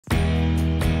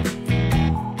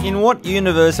In what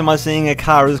universe am I seeing a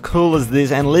car as cool as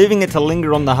this and leaving it to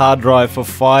linger on the hard drive for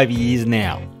 5 years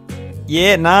now?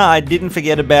 Yeah, nah, I didn't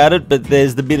forget about it, but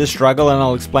there's the bit of struggle and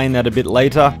I'll explain that a bit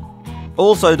later.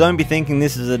 Also, don't be thinking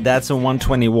this is a Datsun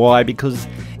 120Y, because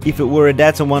if it were a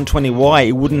Datsun 120Y,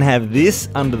 it wouldn't have this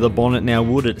under the bonnet now,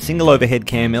 would it? Single overhead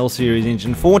cam L-series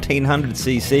engine, 1400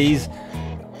 cc's,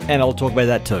 and I'll talk about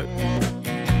that too.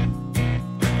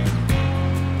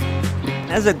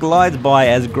 As it glides by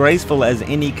as graceful as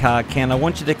any car can, I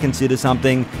want you to consider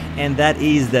something, and that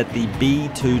is that the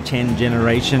B210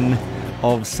 generation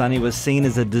of Sunny was seen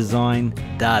as a design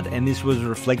dud, and this was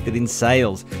reflected in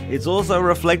sales. It's also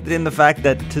reflected in the fact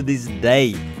that to this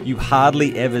day, you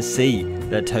hardly ever see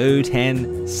the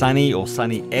 210 Sunny or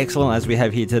Sunny Excellent, as we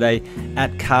have here today,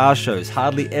 at car shows.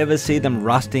 Hardly ever see them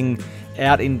rusting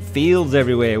out in fields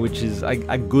everywhere, which is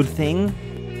a good thing.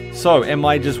 So, am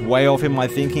I just way off in my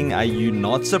thinking? Are you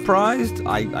not surprised?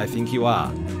 I think you are.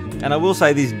 And I will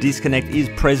say this disconnect is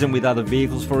present with other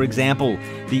vehicles. For example,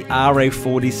 the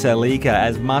RA40 Celica,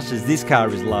 as much as this car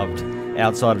is loved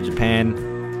outside of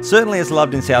Japan, certainly it's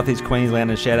loved in Southeast Queensland,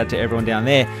 and shout out to everyone down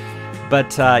there.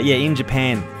 But yeah, in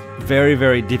Japan, very,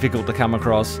 very difficult to come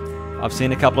across. I've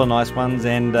seen a couple of nice ones,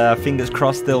 and fingers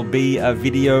crossed there'll be a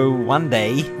video one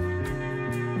day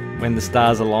when the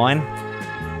stars align.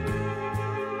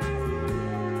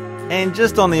 And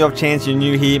just on the off chance you're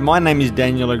new here, my name is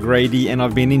Daniel O'Grady and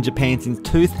I've been in Japan since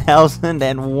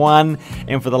 2001,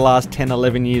 and for the last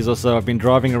 10-11 years or so I've been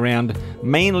driving around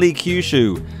mainly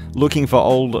Kyushu looking for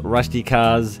old rusty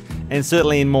cars, and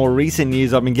certainly in more recent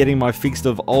years I've been getting my fix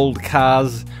of old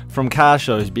cars from car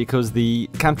shows because the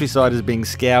countryside is being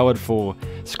scoured for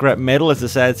scrap metal. It's a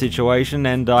sad situation,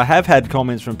 and I have had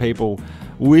comments from people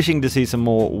wishing to see some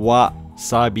more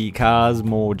WasabiCars,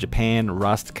 more Japan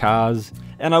rust cars.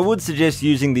 And I would suggest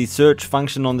using the search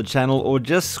function on the channel, or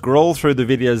just scroll through the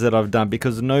videos that I've done,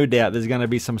 because no doubt there's going to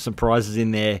be some surprises in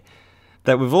there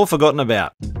that we've all forgotten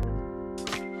about.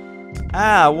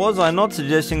 Was I not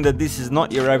suggesting that this is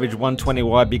not your average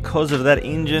 120Y because of that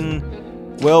engine?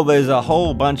 Well, there's a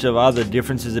whole bunch of other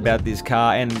differences about this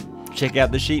car, and check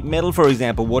out the sheet metal, for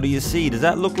example. What do you see? Does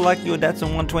that look like your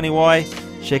Datsun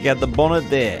 120Y? Check out the bonnet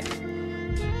there.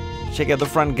 Check out the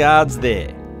front guards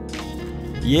there.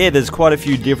 Yeah, there's quite a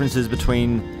few differences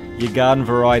between your garden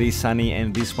variety Sunny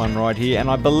and this one right here, and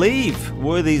I believe,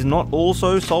 were these not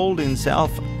also sold in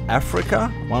South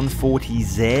Africa?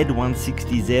 140Z,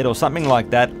 160Z or something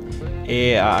like that.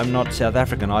 Yeah, I'm not South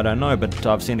African, I don't know, but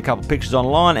I've seen a couple pictures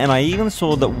online, and I even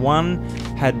saw that one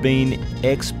had been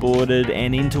exported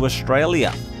and into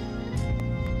Australia.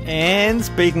 And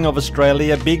speaking of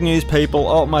Australia, big news people,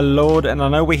 oh my lord, and I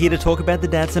know we're here to talk about the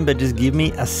Datsun, but just give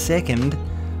me a second.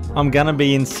 I'm gonna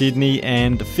be in Sydney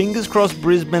and fingers crossed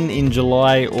Brisbane in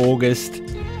July, August.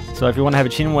 So if you want to have a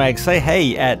chinwag, say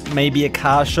hey at maybe a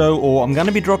car show, or I'm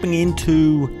gonna be dropping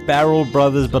into Barrel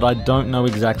Brothers, but I don't know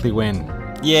exactly when.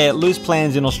 Yeah, loose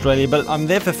plans in Australia, but I'm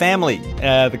there for family.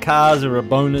 The cars are a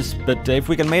bonus, but if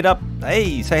we can meet up,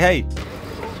 hey, say hey.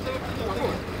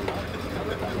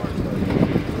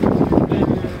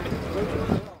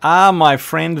 Ah, my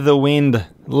friend the wind.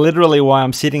 Literally why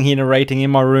I'm sitting here narrating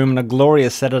in my room on a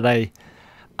glorious Saturday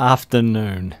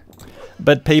afternoon.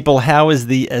 But people, how is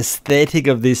the aesthetic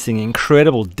of this thing?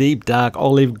 Incredible, deep dark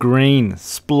olive green,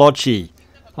 splotchy.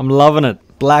 I'm loving it.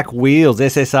 Black wheels,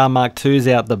 SSR Mark II's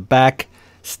out the back.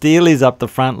 Steel is up the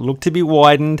front, look to be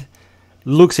widened.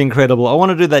 Looks incredible. I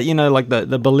want to do that, you know, like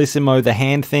the Bellissimo, the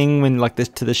hand thing, when like this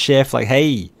to the chef, like,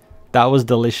 hey, that was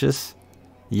delicious.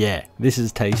 Yeah, this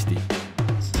is tasty.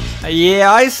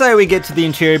 Yeah, I say we get to the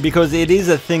interior because it is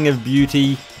a thing of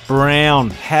beauty. Brown.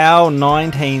 How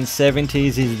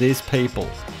 1970s is this, people?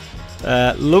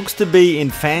 Looks to be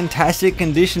in fantastic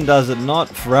condition, does it not?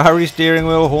 Ferrari steering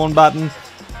wheel, horn button.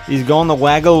 He's gone the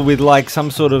waggle with like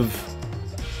some sort of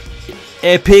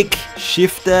epic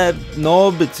shifter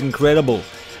knob. It's incredible.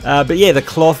 But yeah, the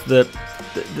cloth, the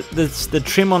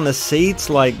trim on the seats,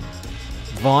 like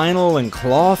vinyl and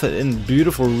cloth, and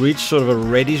beautiful rich sort of a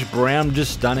reddish brown,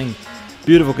 just stunning,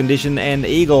 beautiful condition. And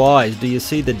eagle eyes, do you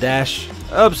see the dash?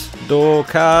 Oops, door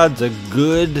cards are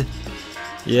good.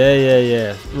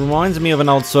 Yeah. Reminds me of an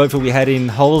old sofa we had in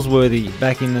Holsworthy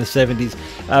back in the 70s.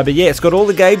 But yeah, it's got all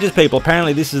the gauges, people.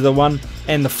 Apparently this is the one.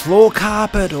 And the floor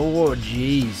carpet, oh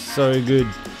geez, so good.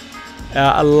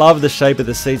 I love the shape of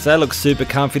the seats. They look super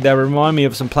comfy. They remind me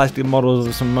of some plastic models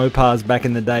of some Mopars back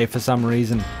in the day for some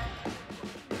reason.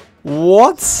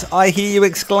 What? I hear you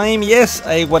exclaim. Yes,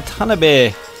 a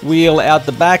Watanabe wheel out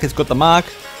the back. It's got the mark.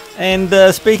 And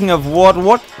speaking of what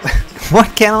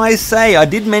can I say? I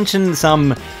did mention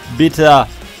some bitter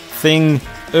thing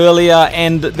earlier,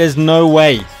 and there's no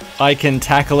way I can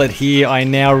tackle it here, I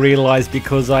now realize,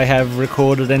 because I have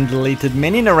recorded and deleted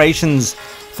many narrations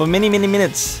for many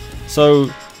minutes. So,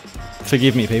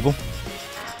 forgive me, people.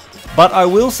 But I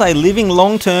will say, living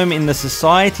long term in the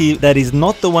society that is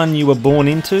not the one you were born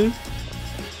into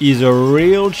is a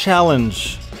real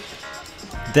challenge.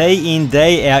 Day in,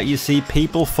 day out, you see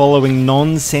people following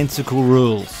nonsensical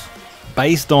rules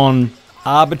based on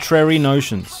arbitrary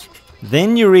notions.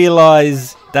 Then you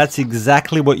realize that's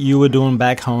exactly what you were doing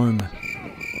back home.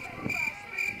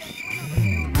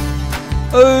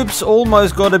 Oops,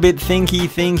 almost got a bit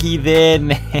thinky there.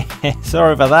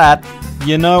 Sorry for that.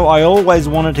 You know, I always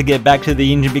wanted to get back to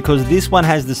the engine because this one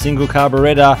has the single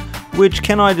carburetor, which,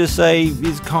 can I just say,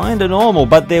 is kinda normal,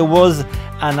 but there was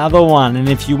another one, and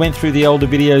if you went through the older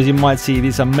videos you might see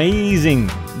this amazing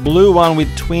blue one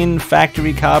with twin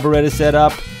factory carburetor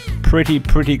setup.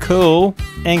 Pretty cool.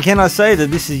 And can I say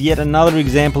that this is yet another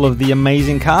example of the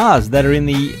amazing cars that are in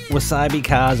the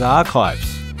WasabiCars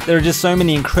archives. There are just so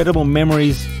many incredible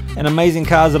memories and amazing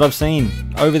cars that I've seen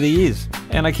over the years.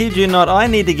 And I kid you not, I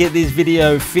need to get this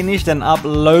video finished and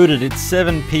uploaded. It's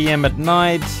 7 PM at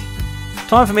night.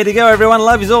 Time for me to go, everyone.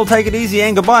 Love yous all. Take it easy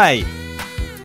and goodbye.